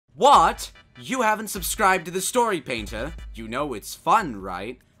What? You haven't subscribed to TheStoryPainter? You know it's fun,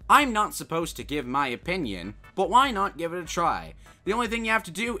 right? I'm not supposed to give my opinion, but why not give it a try? The only thing you have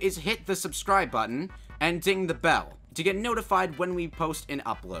to do is hit the subscribe button and ding the bell to get notified when we post and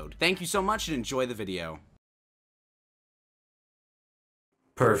upload. Thank you so much and enjoy the video.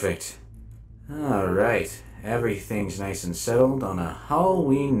 Perfect. Alright, everything's nice and settled on a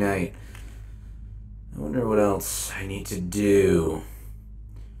Halloween night. I wonder what else I need to do.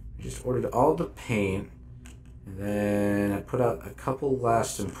 I just ordered all the paint, and then I put out a couple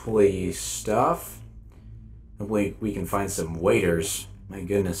last employee stuff. Hopefully we can find some waiters. My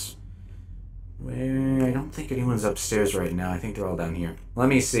goodness. Where? I don't think anyone's upstairs right now. I think they're all down here. Let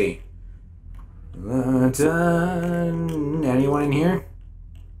me see. Anyone in here?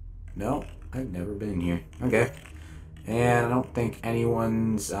 No, I've never been in here. Okay. And I don't think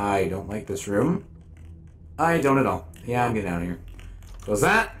anyone's... I don't like this room. I don't at all. Yeah, I'm getting out of here. Close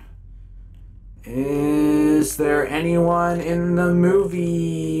that. Is there anyone in the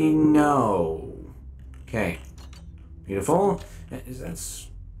movie? No. Okay. Beautiful. Is that...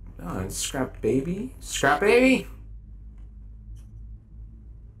 Oh, it's Scrap Baby? Scrap Baby?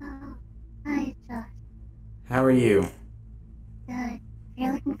 Oh, hi, Josh. How are you? Good.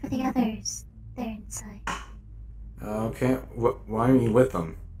 You're looking for the others. They're inside. Okay. Why are you with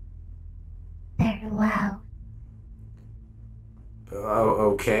them? They're loud.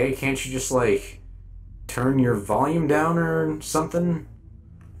 Oh, okay. Can't you just, like, turn your volume down or something?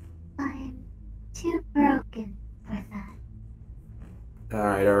 I'm too broken for that.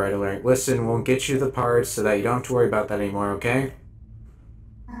 Alright. Listen, we'll get you the parts so that you don't have to worry about that anymore, okay?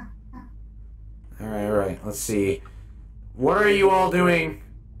 Alright. Let's see. What are you all doing?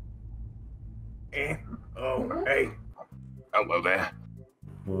 Oh, hey. Hello there.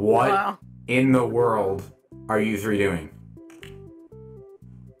 What in the world are you three doing?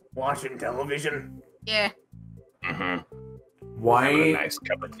 Watching television? Yeah. Mm-hmm. Why? A nice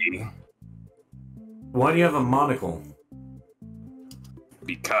cup of tea. Why do you have a monocle?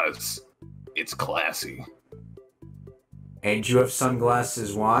 Because it's classy. And you have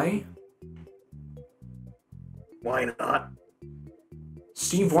sunglasses, why? Why not?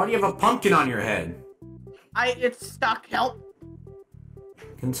 Steve, why do you have a pumpkin on your head? It's stuck. Help.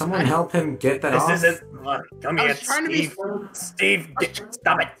 Can someone help him get that off? This isn't... Come I here, was trying to be... Steve,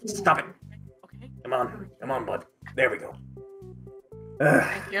 stop it. Okay. Come on, bud. There we go.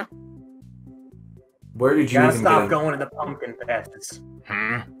 Thank you. Where did you Gotta even stop get going to the pumpkin patches.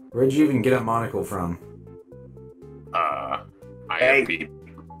 Where did you even get a monocle from? I Hey. am people.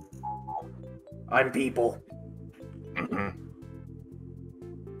 I'm people.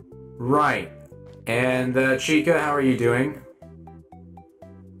 Right. And Chica, how are you doing?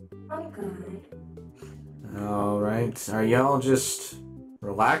 I'm good. Alright. Are y'all just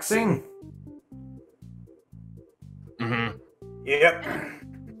relaxing? Yep.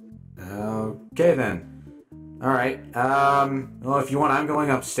 Okay then. Alright. Well, if you want, I'm going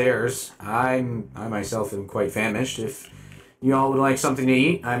upstairs. I myself am quite famished. If you all would like something to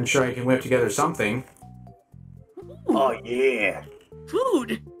eat, I'm sure I can whip together something. Oh yeah.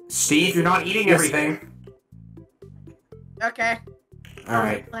 Food. Steve, you're not eating everything. Okay.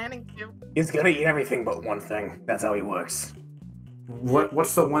 Alright. Planning to. He's gonna eat everything but one thing. That's how he works.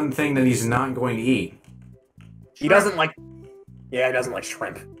 What's the one thing that he's not going to eat? He doesn't like... Yeah, he doesn't like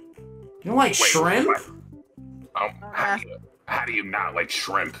shrimp. You don't like shrimp? What? How do you not like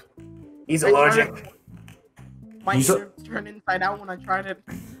shrimp? He's I allergic. My He's ears turned inside out when I tried it.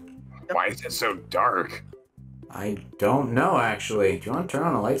 Why is it so dark? I don't know, actually. Do you want to turn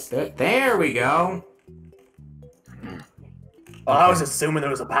on the lights? There we go! Oh, I was assuming there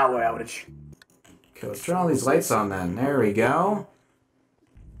was a power outage. Okay, let's turn all these lights on then. There we go.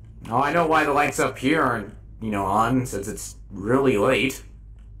 Oh, I know why the lights up here aren't, on, since it's really late.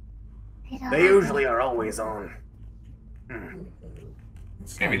 They usually are always on.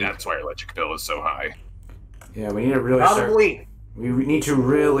 Maybe that's why your electric bill is so high. Yeah, we need to really Probably. We need to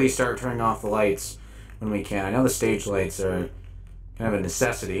really start turning off the lights when we can. I know the stage lights are kind of a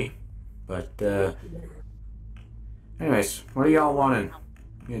necessity, but, anyways, what are y'all wanting?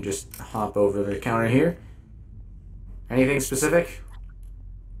 I'm gonna just hop over the counter here. Anything specific?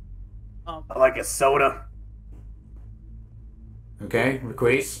 I like a soda. Okay,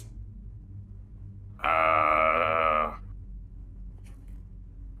 request.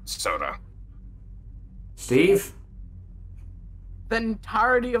 Soda. Steve? The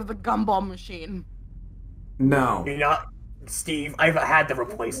entirety of the gumball machine. No. You're not... Steve, I've had to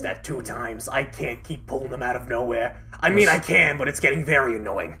replace that 2 times. I can't keep pulling them out of nowhere. I mean, I can, but it's getting very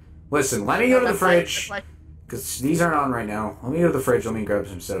annoying. Listen, let me go to the That's like- fridge, that's like- Because these aren't on right now. Let me go to the fridge. Let me grab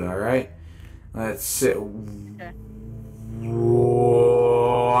some soda, alright? Let's sit. Okay.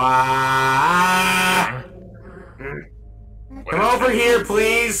 Come over here,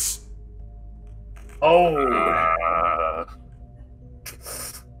 please! Oh!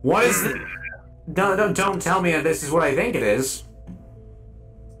 What is it? Don't tell me that this is what I think it is.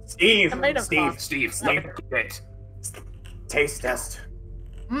 Steve! Tomato Steve! sauce. Steve, stop it. Taste test.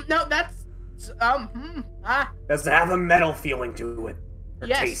 No, that's Does it have a metal feeling to it? Or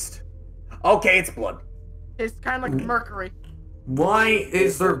Yes. taste? Okay, it's blood. it's kind of like mercury. Why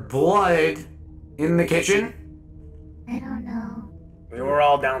is there blood in the kitchen? I don't know. We were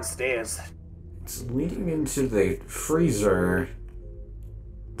all downstairs. It's leading into the freezer.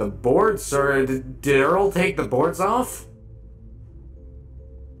 The boards are... Did Earl take the boards off?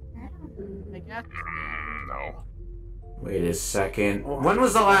 I guess. No. Wait a second. When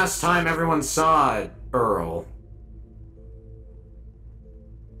was the last time everyone saw Earl?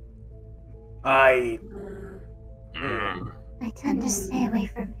 I tend to stay away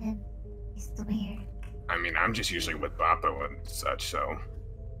from him. He's weird. I mean, I'm just usually with Bappo and such, so.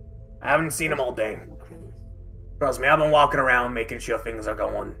 haven't seen him all day. Trust me, I've been walking around making sure things are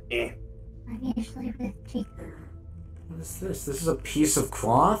going I'm usually with Chica. What is this? This is a piece of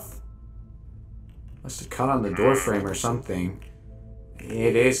cloth? Must have cut on the door frame or something.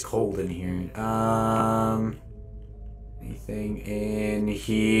 It is cold in here. Anything in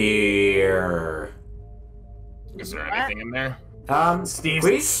here? Is there anything in there? Steve.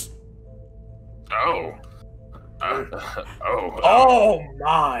 Please? Oh. Oh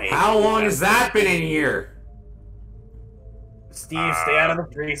my! How long has that been in here? Steve, stay out of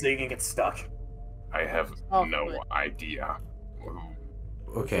the tree so you can get stuck. I have Oh, no good. idea.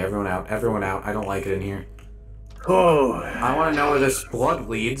 Okay, everyone out. Everyone out. I don't like it in here. Oh. I want to know where this blood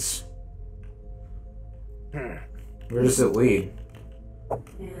leads. Where does it lead?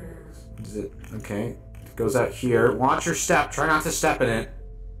 Is it... Okay. It goes out here. Watch your step. Try not to step in it.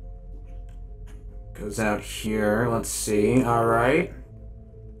 Goes out here. Let's see. Alright.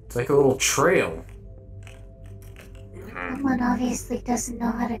 It's like a little trail. Someone obviously doesn't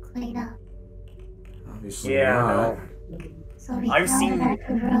know how to clean up. Obviously Yeah, not. no. So we I've thought seen- that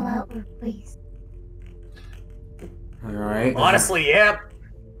could roll out with waste. Alright. Honestly, yeah.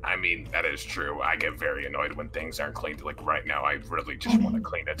 I mean, that is true. I get very annoyed when things aren't cleaned. Like right now, I really just want to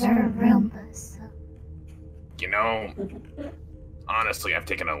clean it. They're Roombas, so You know, honestly, I've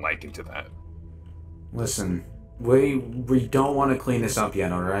taken a liking to that. Listen. We don't want to clean this up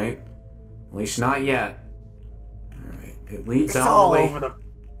yet, alright? At least not yet. Alright. It leads It's all all the way... over the.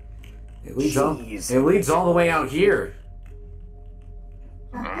 It leads all, Jeez. it leads all the way out here.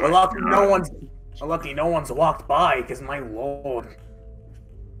 We're lucky no one's walked by, because my lord.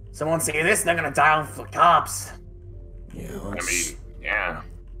 Someone say this, they're gonna dial for cops. Yeah, I let's... mean, yeah.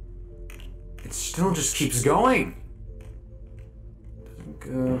 It still just keeps going. Doesn't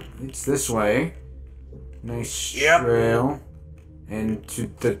go... It's this way. Nice Yep. trail. And to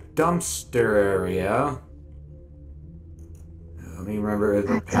the dumpster area. Let me remember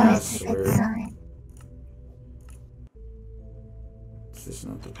the that's always a good password. sign. Is this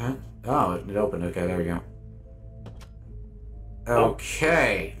not the pass? Oh, it opened. Okay, there we go.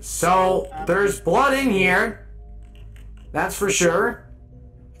 Okay, so there's blood in here. That's for sure.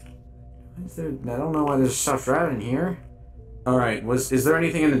 Why is there, I don't know why there's stuff right in here. All right, is there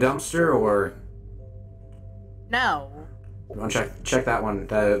anything in the dumpster or? No. You want to check that one,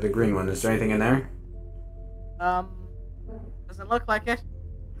 the green one. Is there anything in there? Doesn't look like it.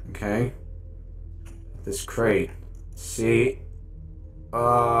 Okay. This crate. See.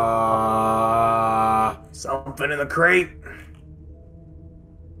 Something in the crate.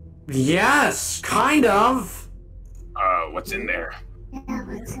 Yes, kind of. What's in there? Yeah,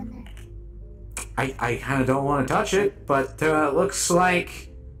 what's in there? I kind of don't want to touch it, but it looks like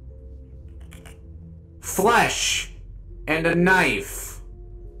flesh and a knife.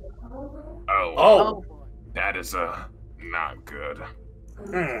 Oh. boy. That is, not good.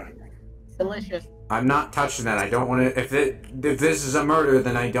 Delicious. I'm not touching that. I don't want to. If this is a murder,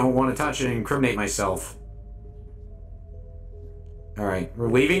 then I don't want to touch it and incriminate myself. All right, we're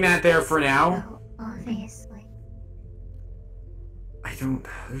leaving that there for now. Oh, obviously. I don't.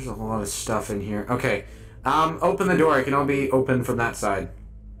 There's a lot of stuff in here. Okay, open the door. It can only be open from that side.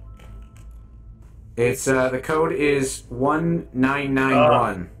 It's the code is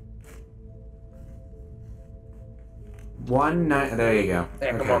 1991. 19. There you go.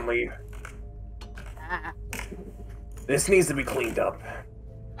 Hey, come Okay. on, Lee. Ah. This needs to be cleaned up.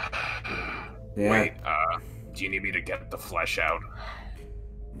 Yeah. Wait, do you need me to get the flesh out?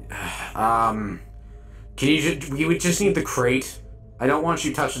 Can you we would just need the crate. I don't want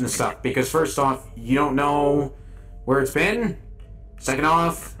you touching the stuff, because first off, you don't know where it's been. Second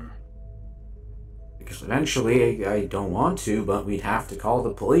off, because eventually, I don't want to, but we'd have to call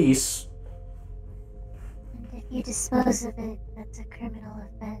the police. And if you dispose of it, that's a criminal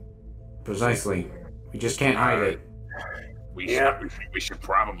offense. Precisely. We just can't hide it. We should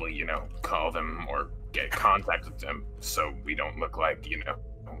probably, you know, call them or get in contact with them so we don't look like, you know,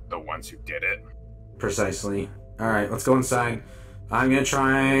 the ones who did it. Precisely. Alright, let's go inside. I'm gonna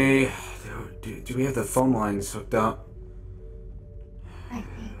try... Do we have the phone lines hooked up? I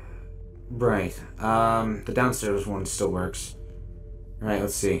think. Right. The downstairs one still works. Alright,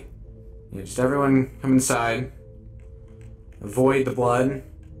 let's see. Yeah, just everyone come inside. Avoid the blood.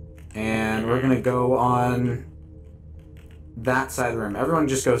 And we're gonna go on that side of the room. Everyone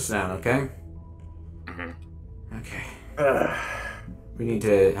just go sit down, okay? Mm-hmm. Okay. We need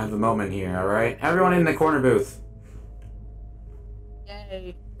to have a moment here, alright? Everyone in the corner booth.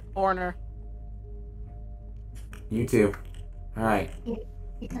 Yay. Corner. You too. Alright. You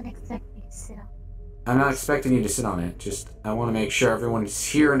don't expect me to sit on. I'm not expecting you to sit on it. Just, I want to make sure everyone's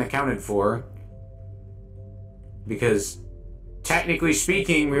here and accounted for. Because, technically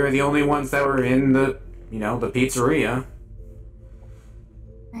speaking, we were the only ones that were in the, you know, the pizzeria.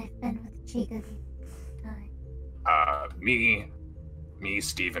 I've been with Chica the time. Me,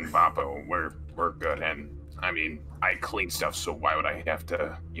 Steve, and Vapo, we're good, and I mean, I clean stuff, so why would I have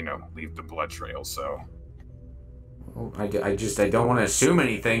to, you know, leave the blood trail? So. Well, I don't want to assume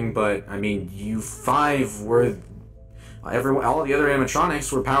anything, but I mean, you five were, all the other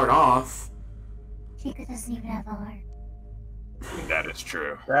animatronics were powered off. Chica doesn't even have a heart. That is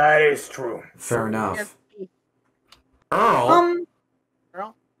true. That is true. Fair enough. Earl.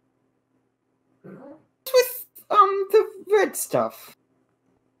 Girl. What's with the red stuff?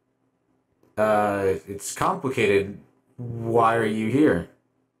 It's complicated. Why are you here?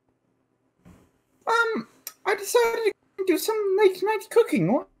 I decided to do some late night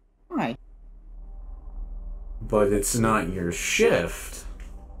cooking. Why? But it's not your shift,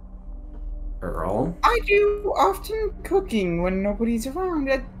 Earl. I do often cooking when nobody's around.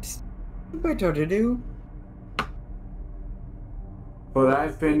 It's better to do. But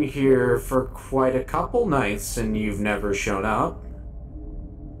I've been here for quite a couple nights and you've never shown up.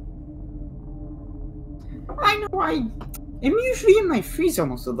 I know I am usually in my freezer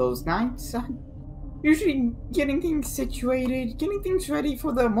most of those nights. I'm usually getting things situated, getting things ready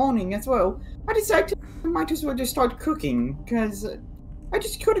for the morning as well. I decided I might as well just start cooking, because I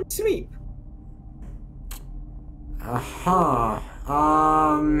just couldn't sleep.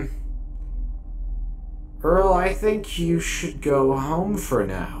 Earl, I think you should go home for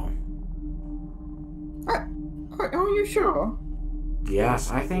now. Are you sure? Yes,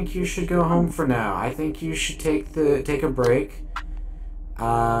 I think you should go home for now. I think you should take a break.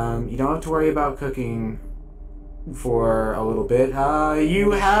 You don't have to worry about cooking for a little bit.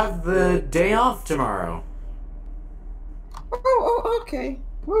 You have the day off tomorrow. Oh, okay.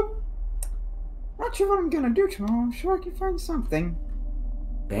 Well, not sure what I'm gonna do tomorrow. I'm sure I can find something.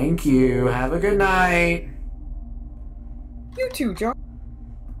 Thank you. Have a good night. You too, John.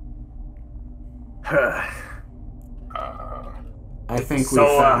 I think we So,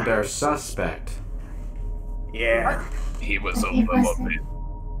 found our suspect. Yeah. He was a He little wasn't. bit.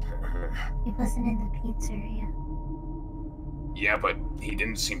 He wasn't in the pizzeria. Yeah, but he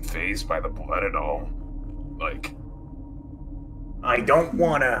didn't seem fazed by the blood at all. Like, I don't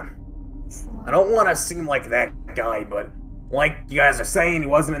wanna seem like that guy, but like you guys are saying, he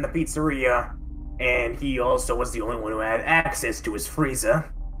wasn't in the pizzeria, and he also was the only one who had access to his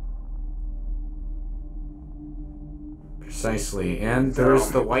freezer. Precisely. And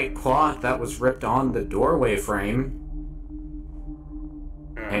there's the white cloth that was ripped on the doorway frame.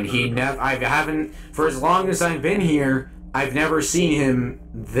 And he I haven't, for as long as I've been here, I've never seen him,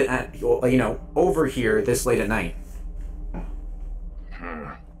 over here this late at night.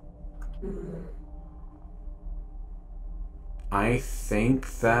 I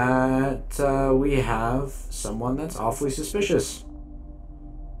think that we have someone that's awfully suspicious.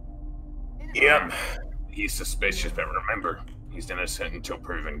 yep, he's suspicious, but remember, he's innocent until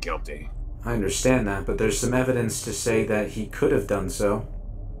proven guilty. I understand that, but there's some evidence to say that he could have done so.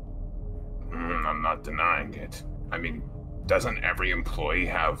 I'm not denying it. I mean, doesn't every employee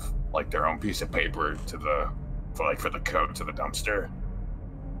have like their own piece of paper for the code to the dumpster?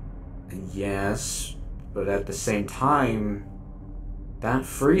 Yes, but at the same time, that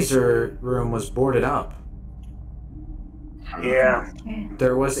freezer room was boarded up. Yeah.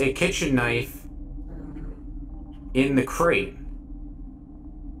 There was a kitchen knife in the crate.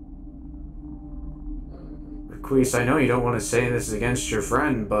 Requise, I know you don't want to say this against your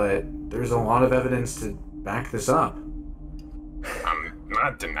friend, but there's a lot of evidence to back this up. I'm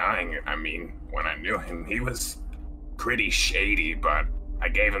not denying it. I mean, when I knew him, he was pretty shady, but I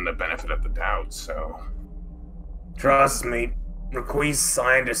gave him the benefit of the doubt, so... Trust me, Requise,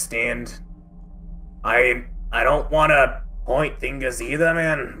 I understand. I don't want to point fingers either,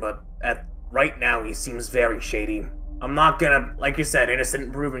 man, but right now he seems very shady. I'm not gonna, like you said,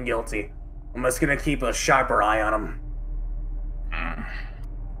 innocent proven guilty. I'm just gonna keep a sharper eye on him. I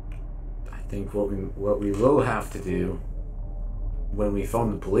think what we will have to do when we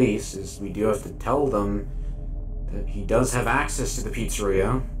phone the police is we do have to tell them that he does have access to the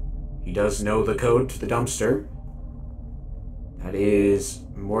pizzeria. He does know the code to the dumpster. That is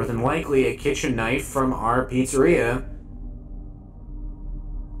more than likely a kitchen knife from our pizzeria.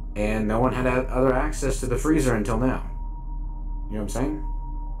 And no one had other access to the freezer until now. You know what I'm saying?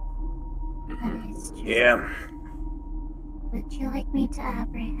 Yeah. Would you like me to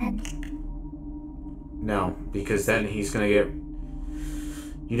apprehend? No, because then he's gonna get...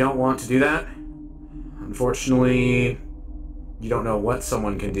 You don't want to do that? Unfortunately, you don't know what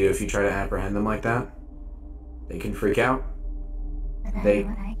someone can do if you try to apprehend them like that. They can freak out. But I know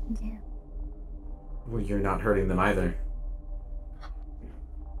what I can do. Well, you're not hurting them either.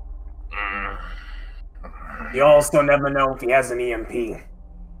 You also never know if he has an EMP.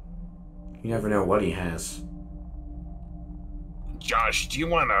 You never know what he has. Josh, do you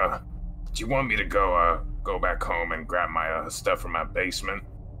want me to go back home and grab my stuff from my basement?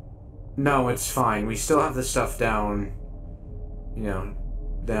 No, it's fine. We still have the stuff down, you know,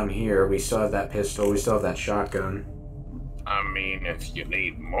 down here. We still have that pistol. We still have that shotgun. I mean, if you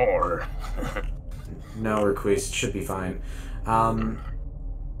need more. No, Requise, it should be fine.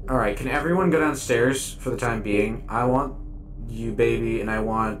 Alright, can everyone go downstairs for the time being? I want you, baby, and I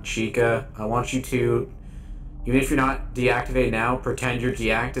want Chica. I want you to, even if you're not deactivated now, pretend you're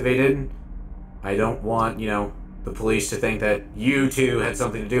deactivated. I don't want, you know, the police to think that you two had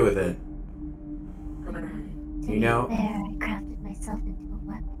something to do with it. To You know, be fair, I crafted myself into a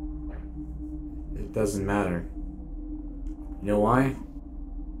weapon. it doesn't matter. You know why?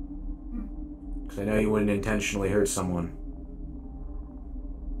 Because I know you wouldn't intentionally hurt someone.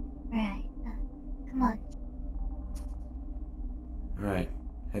 Right. Come on. Alright,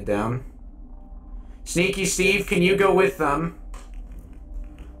 head down. Sneaky Steve, can you go with them?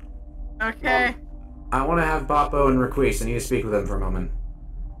 Okay. I want to have Boppo and Requise. I need to speak with them for a moment.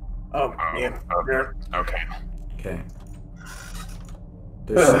 Oh, yeah. Sure. Okay. Okay.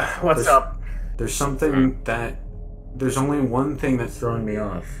 What's up? There's something that... There's only one thing that's throwing me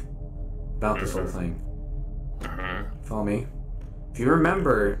off about this whole thing. Follow me? If you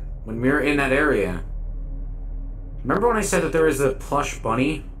remember, when we were in that area, remember when I said that there was a plush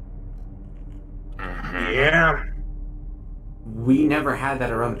bunny? Yeah. We never had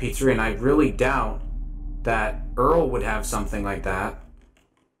that around the pizzeria, and I really doubt that Earl would have something like that.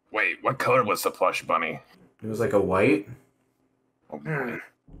 Wait, what color was the plush bunny? It was like a white. I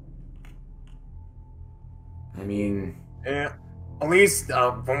mean... Yeah. At least,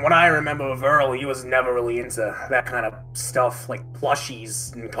 from what I remember of Earl, he was never really into that kind of stuff, like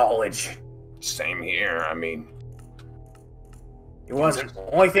plushies in college. Same here, I mean... He wasn't.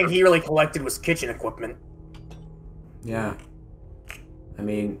 The only thing he really collected was kitchen equipment. Yeah. I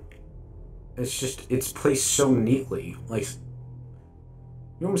mean... It's just... It's placed so neatly. Like...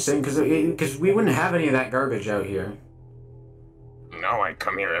 You know what I'm saying? Because we wouldn't have any of that garbage out here. No, I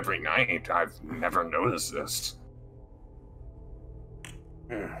come here every night. I've never noticed this.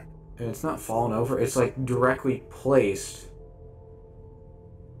 And it's not fallen over. It's like directly placed.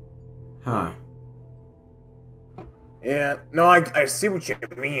 Huh. Yeah, no, I see what you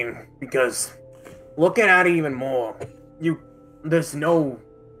mean, because looking at it even more, there's no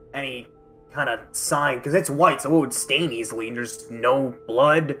any kind of sign, because it's white, so it would stain easily, and there's no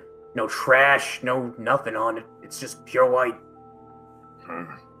blood, no trash, no nothing on it. It's just pure white.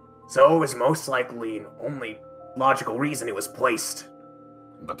 So it was most likely and only logical reason it was placed.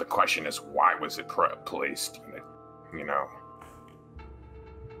 But the question is, why was it placed? You know.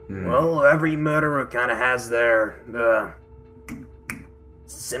 Well, every murderer kind of has their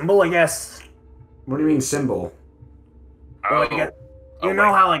symbol, I guess. What do you mean symbol? Well, you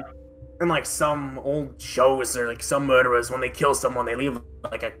know how like in like some old shows or like some murderers, when they kill someone, they leave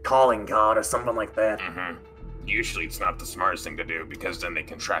like a calling card or something like that. Usually it's not the smartest thing to do, because then they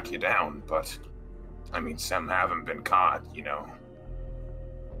can track you down, but... I mean, some haven't been caught, you know.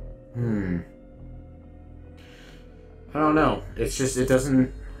 I don't know. It's just, it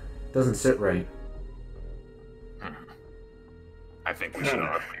doesn't sit right. I think we should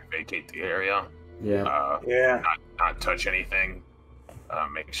vacate the area. Yeah. Yeah. Not touch anything.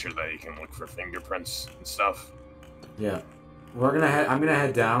 Make sure that you can look for fingerprints and stuff. Yeah. I'm gonna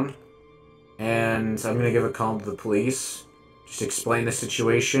head down, and I'm gonna give a call to the police. Just explain the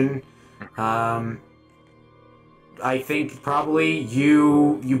situation. I think probably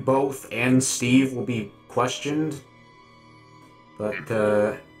you both and Steve will be questioned. But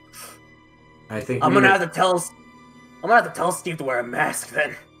I think I'm gonna have to tell Steve to wear a mask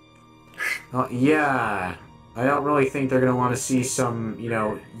then. yeah. I don't really think they're gonna want to see some,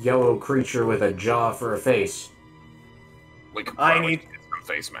 yellow creature with a jaw for a face. We could I probably need- get some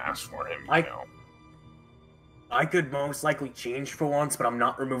face masks for him, I- you know. I could most likely change for once, but I'm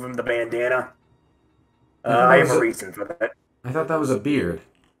not removing the bandana. Yeah, I have was a it- reason for that. I thought that was a beard.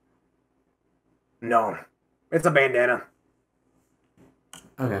 No, it's a bandana.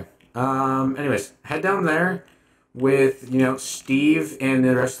 Okay. Anyways, head down there with, Steve and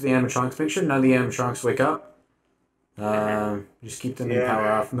the rest of the animatronics. Make sure none of the animatronics wake up. Just keep them in Yeah. power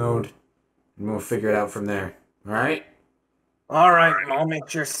off mode, and we'll figure it out from there. Alright? Alright, I'll make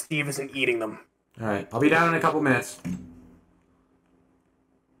sure Steve isn't eating them. Alright, I'll be down in a couple minutes.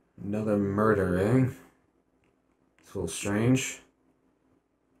 Another murder, eh? It's a little strange.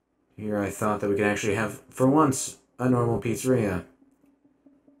 Here I thought that we could actually have, for once, a normal pizzeria.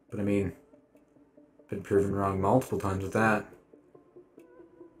 But I mean, been proven wrong multiple times with that.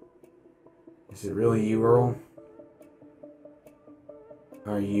 Is it really you, Earl?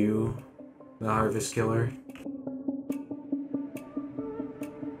 Are you the harvest killer?